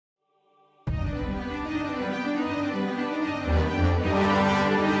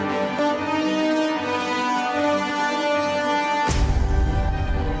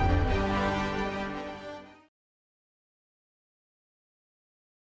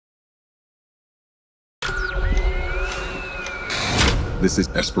This is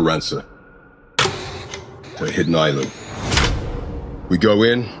Esperanza. It's a hidden island. We go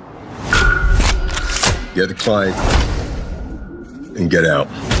in, get the client, and get out.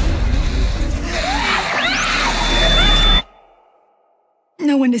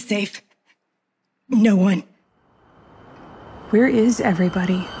 No one is safe. No one. Where is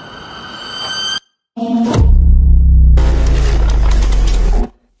everybody?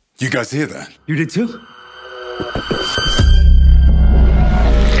 You guys hear that? You did too?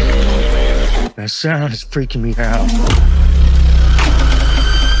 That sound is freaking me out.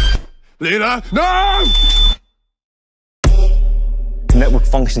 Leader, no! Network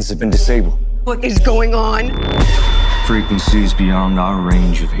functions have been disabled. What is going on? Frequencies beyond our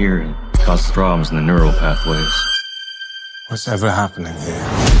range of hearing cause problems in the neural pathways. What's ever happening here?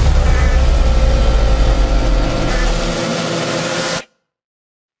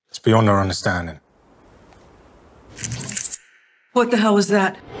 It's beyond our understanding. What the hell was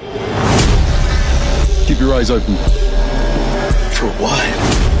that? Keep your eyes open. For what?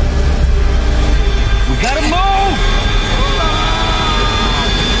 We gotta move!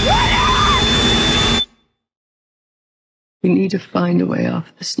 We need to find a way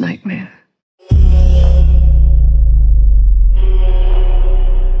off this nightmare.